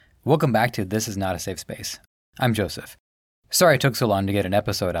Welcome back to This Is Not a Safe Space. I'm Joseph. Sorry it took so long to get an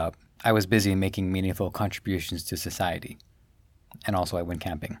episode out. I was busy making meaningful contributions to society. And also I went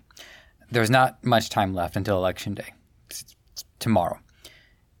camping. There's not much time left until Election Day. It's tomorrow.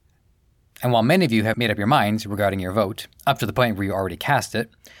 And while many of you have made up your minds regarding your vote, up to the point where you already cast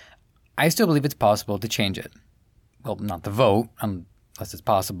it, I still believe it's possible to change it. Well, not the vote, unless it's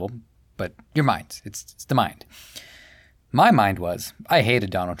possible, but your minds. It's the mind. My mind was, I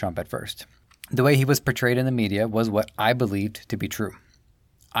hated Donald Trump at first. The way he was portrayed in the media was what I believed to be true.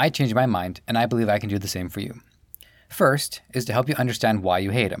 I changed my mind, and I believe I can do the same for you. First is to help you understand why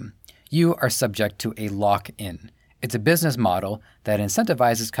you hate him. You are subject to a lock-in. It's a business model that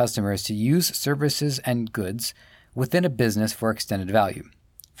incentivizes customers to use services and goods within a business for extended value.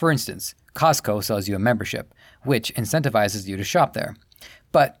 For instance, Costco sells you a membership, which incentivizes you to shop there,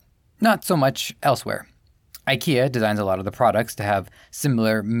 but not so much elsewhere. IKEA designs a lot of the products to have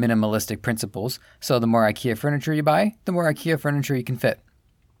similar minimalistic principles, so the more IKEA furniture you buy, the more IKEA furniture you can fit.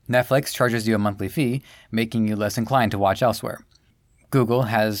 Netflix charges you a monthly fee, making you less inclined to watch elsewhere. Google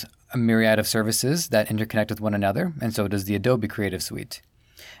has a myriad of services that interconnect with one another, and so does the Adobe Creative Suite.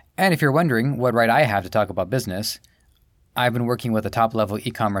 And if you're wondering what right I have to talk about business, I've been working with a top-level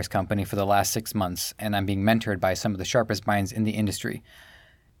e-commerce company for the last 6 months, and I'm being mentored by some of the sharpest minds in the industry.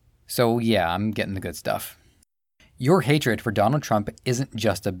 So yeah, I'm getting the good stuff. Your hatred for Donald Trump isn't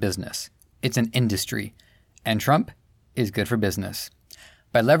just a business. It's an industry. And Trump is good for business.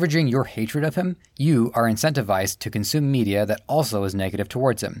 By leveraging your hatred of him, you are incentivized to consume media that also is negative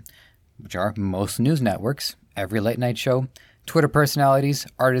towards him, which are most news networks, every late-night show, Twitter personalities,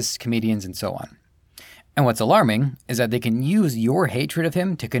 artists, comedians, and so on. And what's alarming is that they can use your hatred of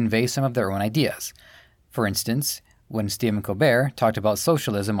him to convey some of their own ideas. For instance, when Stephen Colbert talked about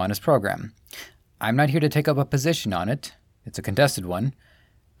socialism on his program. I'm not here to take up a position on it. It's a contested one.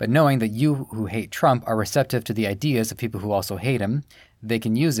 But knowing that you who hate Trump are receptive to the ideas of people who also hate him, they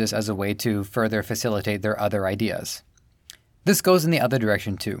can use this as a way to further facilitate their other ideas. This goes in the other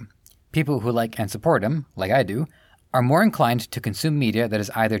direction too. People who like and support him, like I do, are more inclined to consume media that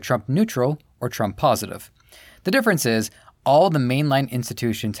is either Trump neutral or Trump positive. The difference is, all the mainline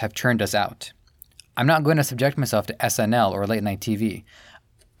institutions have churned us out. I'm not going to subject myself to SNL or late night TV.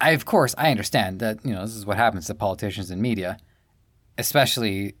 I understand that, this is what happens to politicians and media,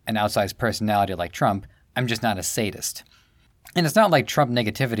 especially an outsized personality like Trump. I'm just not a sadist. And it's not like Trump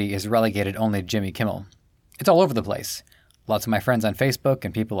negativity is relegated only to Jimmy Kimmel. It's all over the place. Lots of my friends on Facebook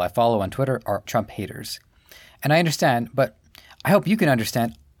and people I follow on Twitter are Trump haters. And I understand, but I hope you can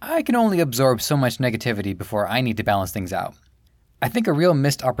understand, I can only absorb so much negativity before I need to balance things out. I think a real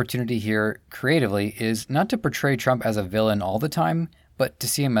missed opportunity here creatively is not to portray Trump as a villain all the time, but to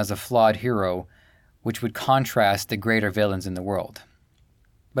see him as a flawed hero, which would contrast the greater villains in the world.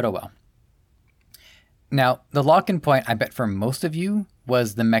 But oh well. Now, the lock-in point, I bet for most of you,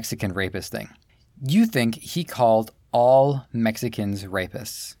 was the Mexican rapist thing. You think he called all Mexicans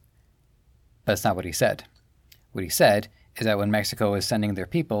rapists. But that's not what he said. What he said is that when Mexico is sending their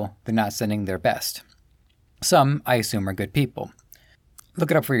people, they're not sending their best. Some, I assume, are good people. Look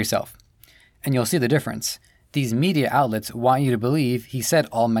it up for yourself, and you'll see the difference. These media outlets want you to believe he said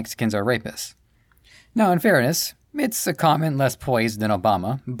all Mexicans are rapists. Now, in fairness, it's a comment less poised than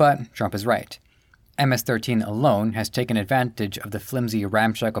Obama, but Trump is right. MS-13 alone has taken advantage of the flimsy,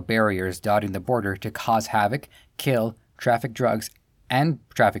 ramshackle barriers dotting the border to cause havoc, kill, traffic drugs, and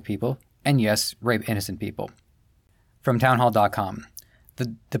traffic people, and yes, rape innocent people. From townhall.com.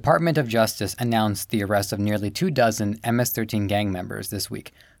 The Department of Justice announced the arrest of nearly 24 MS-13 gang members this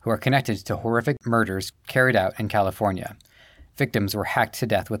week who are connected to horrific murders carried out in California. Victims were hacked to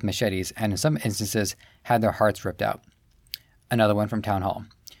death with machetes and in some instances had their hearts ripped out. Another one from Town Hall.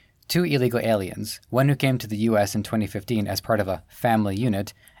 2 illegal aliens, one who came to the U.S. in 2015 as part of a family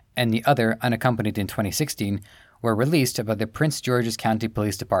unit, and the other unaccompanied in 2016, were released by the Prince George's County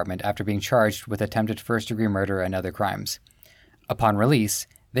Police Department after being charged with attempted first-degree murder and other crimes. Upon release,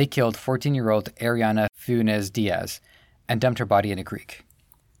 they killed 14-year-old Ariana Funes-Diaz and dumped her body in a creek.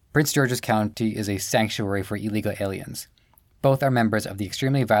 Prince George's County is a sanctuary for illegal aliens. Both are members of the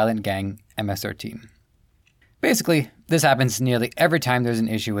extremely violent gang MS-13. Basically, this happens nearly every time there's an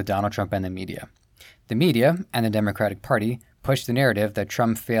issue with Donald Trump and the media. The media and the Democratic Party push the narrative that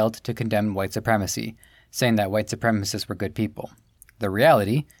Trump failed to condemn white supremacy, saying that white supremacists were good people. The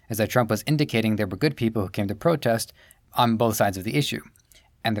reality is that Trump was indicating there were good people who came to protest on both sides of the issue,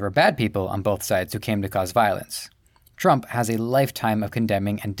 and there were bad people on both sides who came to cause violence. Trump has a lifetime of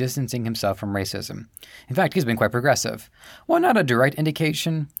condemning and distancing himself from racism. In fact, he's been quite progressive. While not a direct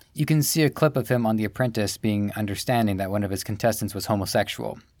indication, you can see a clip of him on The Apprentice being understanding that one of his contestants was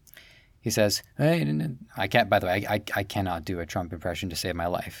homosexual. He says, hey, I can't, by the way, I cannot do a Trump impression to save my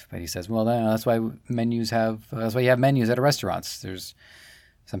life. But he says, well, that's why that's why you have menus at restaurants. There's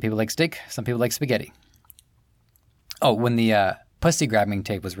some people like steak, some people like spaghetti. Oh, when the pussy grabbing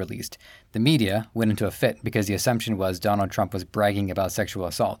tape was released, the media went into a fit because the assumption was Donald Trump was bragging about sexual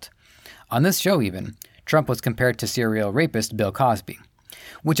assault. On this show even, Trump was compared to serial rapist Bill Cosby,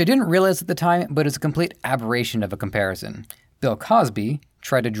 which I didn't realize at the time, but it's a complete aberration of a comparison. Bill Cosby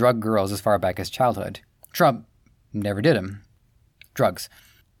tried to drug girls as far back as childhood. Trump never did them. Drugs.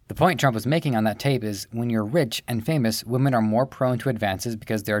 The point Trump was making on that tape is when you're rich and famous, women are more prone to advances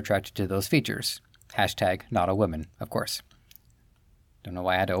because they're attracted to those features. Hashtag not a woman, of course. Don't know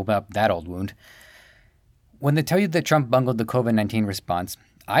why I had to open up that old wound. When they tell you that Trump bungled the COVID-19 response,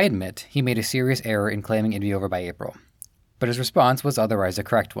 I admit he made a serious error in claiming it'd be over by April. But his response was otherwise a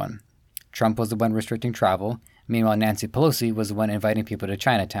correct one. Trump was the one restricting travel. Meanwhile, Nancy Pelosi was the one inviting people to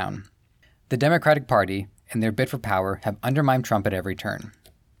Chinatown. The Democratic Party, in their bid for power, have undermined Trump at every turn.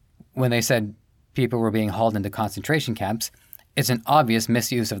 When they said people were being hauled into concentration camps, it's an obvious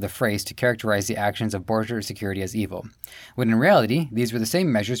misuse of the phrase to characterize the actions of border security as evil, when in reality, these were the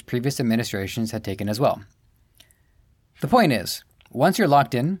same measures previous administrations had taken as well. The point is, once you're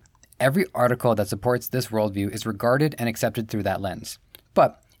locked in, every article that supports this worldview is regarded and accepted through that lens.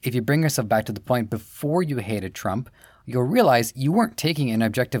 But if you bring yourself back to the point before you hated Trump, you'll realize you weren't taking an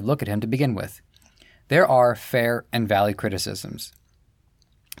objective look at him to begin with. There are fair and valid criticisms.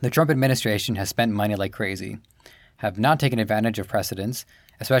 The Trump administration has spent money like crazy, have not taken advantage of precedents,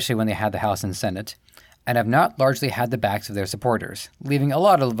 especially when they had the House and Senate, and have not largely had the backs of their supporters, leaving a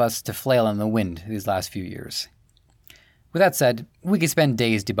lot of us to flail in the wind these last few years. With that said, we could spend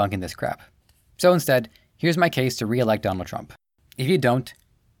days debunking this crap. So instead, here's my case to re-elect Donald Trump. If you don't,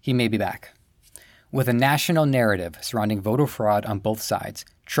 he may be back. With a national narrative surrounding voter fraud on both sides,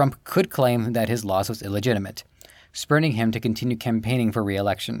 Trump could claim that his loss was illegitimate, spurring him to continue campaigning for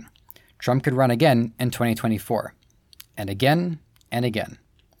re-election. Trump could run again in 2024, and again,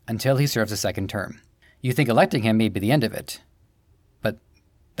 until he serves a second term. You think electing him may be the end of it, but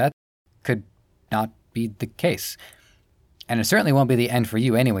that could not be the case. And it certainly won't be the end for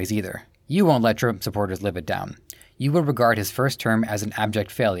you anyways either. You won't let Trump supporters live it down. You will regard his first term as an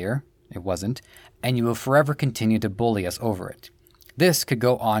abject failure, it wasn't, and you will forever continue to bully us over it. This could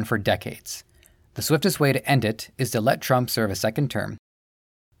go on for decades. The swiftest way to end it is to let Trump serve a second term.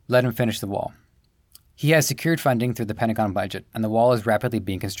 Let him finish the wall. He has secured funding through the Pentagon budget, and the wall is rapidly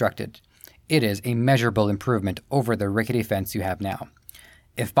being constructed. It is a measurable improvement over the rickety fence you have now.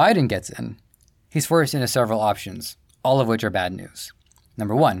 If Biden gets in, he's forced into several options, all of which are bad news.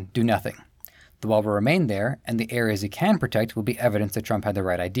 Number one, do nothing. The wall will remain there, and the areas it can protect will be evidence that Trump had the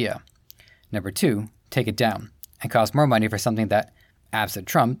right idea. Number two, take it down, and cost more money for something that, absent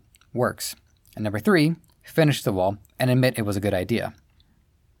Trump, works. And number three, finish the wall and admit it was a good idea.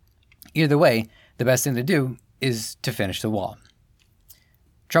 Either way, the best thing to do is to finish the wall.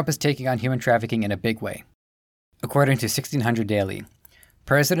 Trump is taking on human trafficking in a big way. According to 1600 Daily,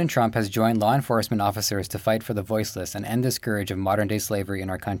 President Trump has joined law enforcement officers to fight for the voiceless and end the scourge of modern-day slavery in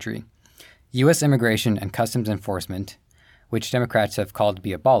our country. U.S. Immigration and Customs Enforcement, which Democrats have called to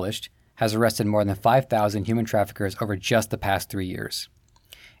be abolished, has arrested more than 5,000 human traffickers over just the past 3 years.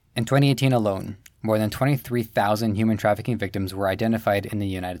 In 2018 alone, more than 23,000 human trafficking victims were identified in the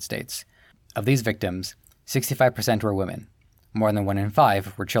United States. Of these victims, 65% were women. More than 1 in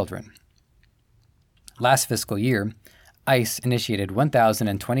 5 were children. Last fiscal year, ICE initiated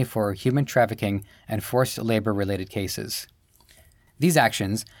 1,024 human trafficking and forced labor-related cases. These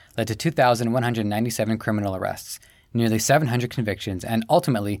actions led to 2,197 criminal arrests, nearly 700 convictions, and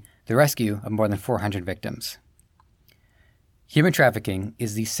ultimately the rescue of more than 400 victims. Human trafficking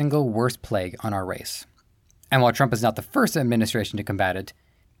is the single worst plague on our race. And while Trump is not the first administration to combat it,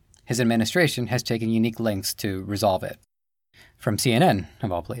 his administration has taken unique lengths to resolve it. From CNN,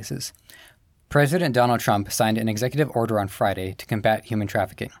 of all places, President Donald Trump signed an executive order on Friday to combat human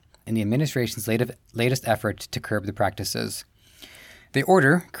trafficking in the administration's latest effort to curb the practices. The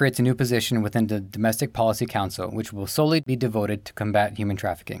order creates a new position within the Domestic Policy Council, which will solely be devoted to combat human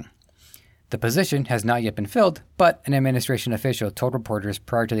trafficking. The position has not yet been filled, but an administration official told reporters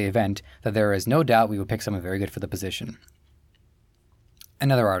prior to the event that there is no doubt we will pick someone very good for the position.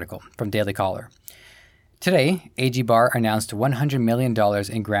 Another article from Daily Caller. Today, AG Barr announced $100 million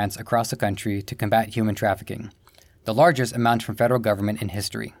in grants across the country to combat human trafficking, the largest amount from federal government in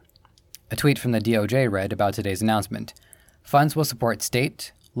history. A tweet from the DOJ read about today's announcement. Funds will support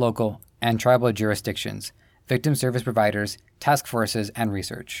state, local, and tribal jurisdictions, victim service providers, task forces, and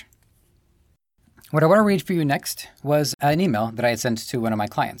research. What I want to read for you next was an email that I had sent to one of my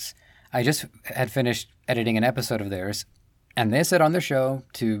clients. I just had finished editing an episode of theirs, and they said on their show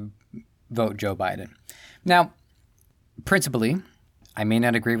to vote Joe Biden. Now, principally, I may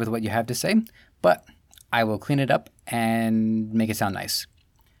not agree with what you have to say, but I will clean it up and make it sound nice.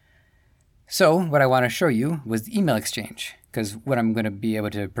 So what I want to show you was the email exchange, because what I'm going to be able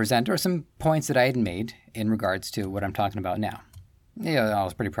to present are some points that I had made in regards to what I'm talking about now. Yeah, I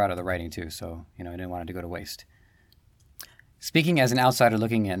was pretty proud of the writing too, so I didn't want it to go to waste. Speaking as an outsider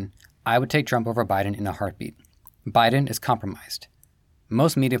looking in, I would take Trump over Biden in a heartbeat. Biden is compromised.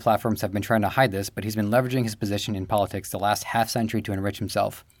 Most media platforms have been trying to hide this, but he's been leveraging his position in politics the last half-century to enrich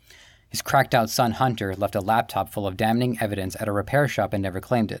himself. His cracked-out son Hunter left a laptop full of damning evidence at a repair shop and never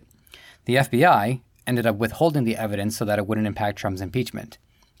claimed it. The FBI ended up withholding the evidence so that it wouldn't impact Trump's impeachment.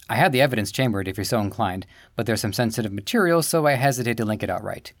 I had the evidence chambered if you're so inclined, but there's some sensitive material, so I hesitate to link it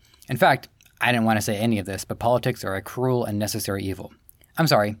outright. In fact, I didn't want to say any of this, but politics are a cruel and necessary evil. I'm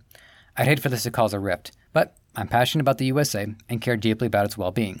sorry. I'd hate for this to cause a rift, but I'm passionate about the USA and care deeply about its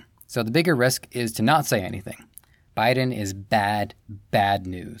well-being. So the bigger risk is to not say anything. Biden is bad, bad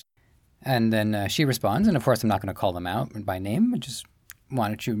news. And then she responds, and of course I'm not going to call them out by name. I just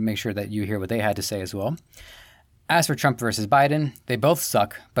wanted to make sure that you hear what they had to say as well. As for Trump versus Biden, they both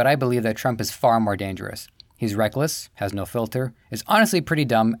suck, but I believe that Trump is far more dangerous. He's reckless, has no filter, is honestly pretty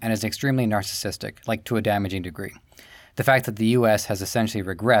dumb, and is extremely narcissistic, like to a damaging degree. The fact that the U.S. has essentially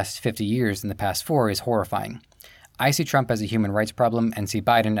regressed 50 years in the past 4 is horrifying. I see Trump as a human rights problem and see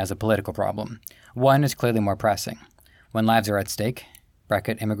Biden as a political problem. One is clearly more pressing. When lives are at stake,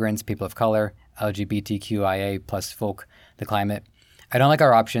 bracket immigrants, people of color, LGBTQIA plus folk, the climate. I don't like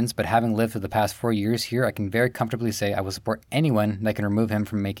our options, but having lived for the past 4 years here, I can very comfortably say I will support anyone that can remove him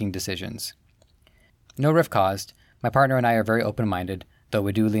from making decisions. No rift caused. My partner and I are very open-minded, though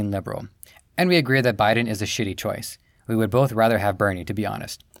we do lean liberal. And we agree that Biden is a shitty choice. We would both rather have Bernie, to be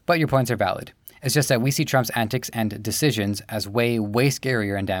honest. But your points are valid. It's just that we see Trump's antics and decisions as way, way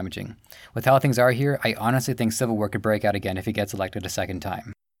scarier and damaging. With how things are here, I honestly think civil war could break out again if he gets elected a second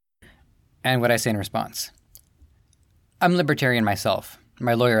time. And what I say in response. I'm libertarian myself.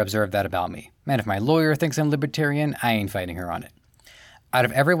 My lawyer observed that about me. And if my lawyer thinks I'm libertarian, I ain't fighting her on it. Out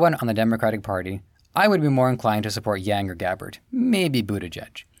of everyone on the Democratic Party, I would be more inclined to support Yang or Gabbard, maybe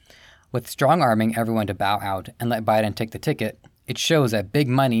Buttigieg. With strong-arming everyone to bow out and let Biden take the ticket, it shows that big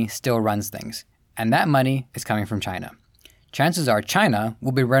money still runs things. And that money is coming from China. Chances are China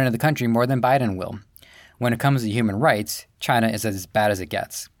will be running the country more than Biden will. When it comes to human rights, China is as bad as it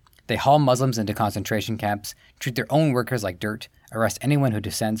gets. They haul Muslims into concentration camps, treat their own workers like dirt, arrest anyone who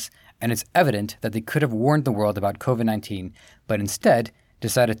dissents, and it's evident that they could have warned the world about COVID-19, but instead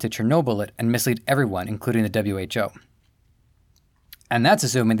decided to Chernobyl it and mislead everyone, including the WHO. And that's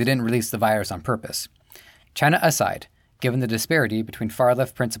assuming they didn't release the virus on purpose. China aside, given the disparity between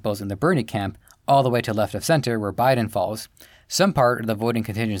far-left principles in the Bernie camp all the way to left of center where Biden falls, some part of the voting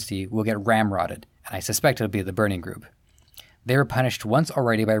contingency will get ramrodded, and I suspect it'll be the Bernie group. They were punished once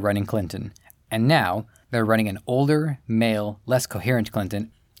already by running Clinton, and now they're running an older, male, less coherent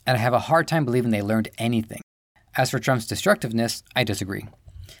Clinton, and I have a hard time believing they learned anything. As for Trump's destructiveness, I disagree.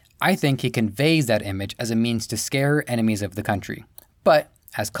 I think he conveys that image as a means to scare enemies of the country, but,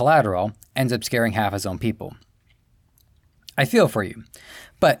 as collateral, ends up scaring half his own people. I feel for you,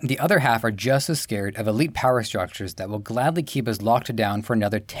 but the other half are just as scared of elite power structures that will gladly keep us locked down for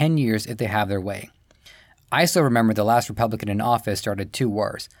another 10 years if they have their way. I still remember the last Republican in office started 2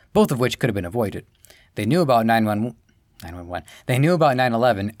 wars, both of which could have been avoided. They knew about 9/11. They knew about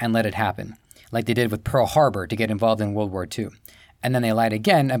 9/11 and let it happen, like they did with Pearl Harbor to get involved in World War II. And then they lied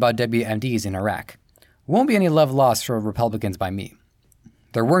again about WMDs in Iraq. Won't be any love lost for Republicans by me.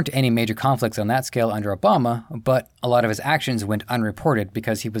 There weren't any major conflicts on that scale under Obama, but a lot of his actions went unreported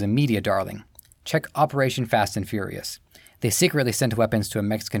because he was a media darling. Check Operation Fast and Furious. They secretly sent weapons to a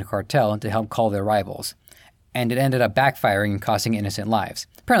Mexican cartel to help cull their rivals. And it ended up backfiring and costing innocent lives.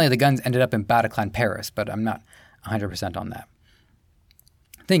 Apparently the guns ended up in Bataclan, Paris, but I'm not 100% on that.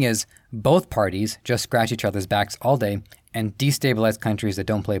 Thing is, both parties just scratch each other's backs all day and destabilize countries that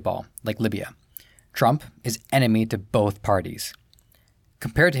don't play ball, like Libya. Trump is enemy to both parties.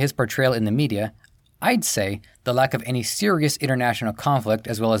 Compared to his portrayal in the media, I'd say the lack of any serious international conflict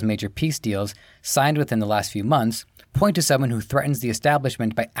as well as major peace deals signed within the last few months point to someone who threatens the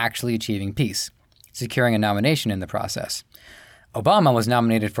establishment by actually achieving peace, securing a nomination in the process. Obama was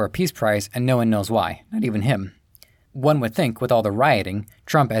nominated for a Peace Prize and no one knows why, not even him. One would think, with all the rioting,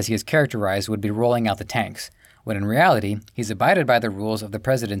 Trump, as he is characterized, would be rolling out the tanks, when in reality, he's abided by the rules of the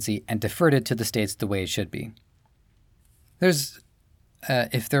presidency and deferred it to the states the way it should be.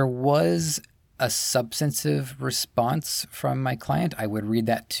 If there was a substantive response from my client, I would read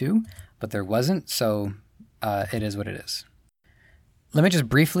that too, but there wasn't, so it is what it is. Let me just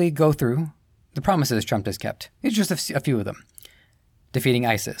briefly go through the promises Trump has kept. It's just a few of them. Defeating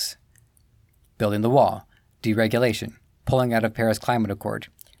ISIS, building the wall, deregulation, pulling out of Paris Climate Accord,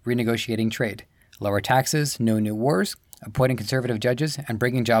 renegotiating trade, lower taxes, no new wars, appointing conservative judges, and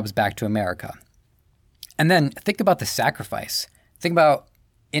bringing jobs back to America. And then think about the sacrifice. Think about,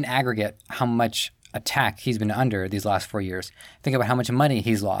 in aggregate, how much attack he's been under these last 4 years. Think about how much money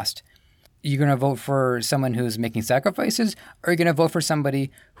he's lost. You're going to vote for someone who's making sacrifices, or are you going to vote for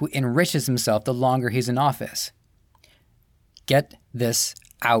somebody who enriches himself the longer he's in office? Get this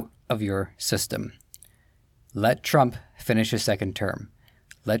out of your system. Let Trump finish his second term.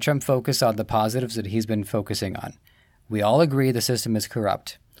 Let Trump focus on the positives that he's been focusing on. We all agree the system is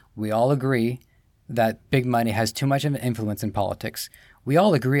corrupt. We all agree that big money has too much of an influence in politics. We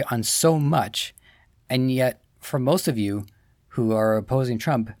all agree on so much, and yet for most of you who are opposing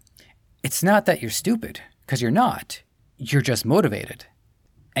Trump, it's not that you're stupid, because you're not. You're just motivated.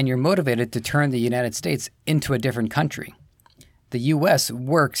 And you're motivated to turn the United States into a different country. The U.S.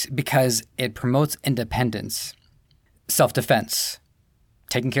 works because it promotes independence, self-defense,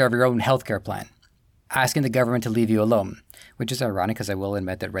 taking care of your own healthcare plan, asking the government to leave you alone, which is ironic because I will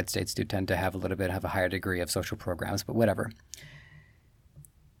admit that red states do tend to have a higher degree of social programs, but whatever.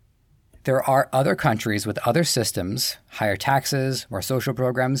 There are other countries with other systems, higher taxes, more social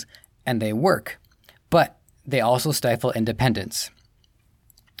programs, and they work, but they also stifle independence.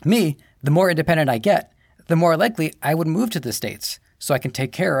 Me, the more independent I get, the more likely I would move to the States so I can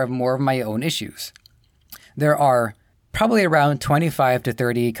take care of more of my own issues. There are probably around 25 to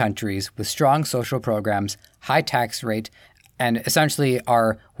 30 countries with strong social programs, high tax rate, and essentially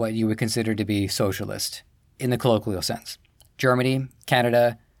are what you would consider to be socialist in the colloquial sense. Germany,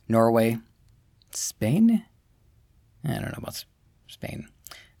 Canada, Norway, Spain? I don't know about Spain.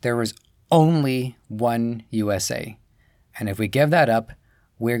 There was only one USA. And if we give that up,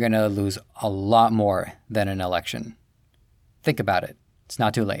 we're going to lose a lot more than an election. Think about it. It's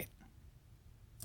not too late.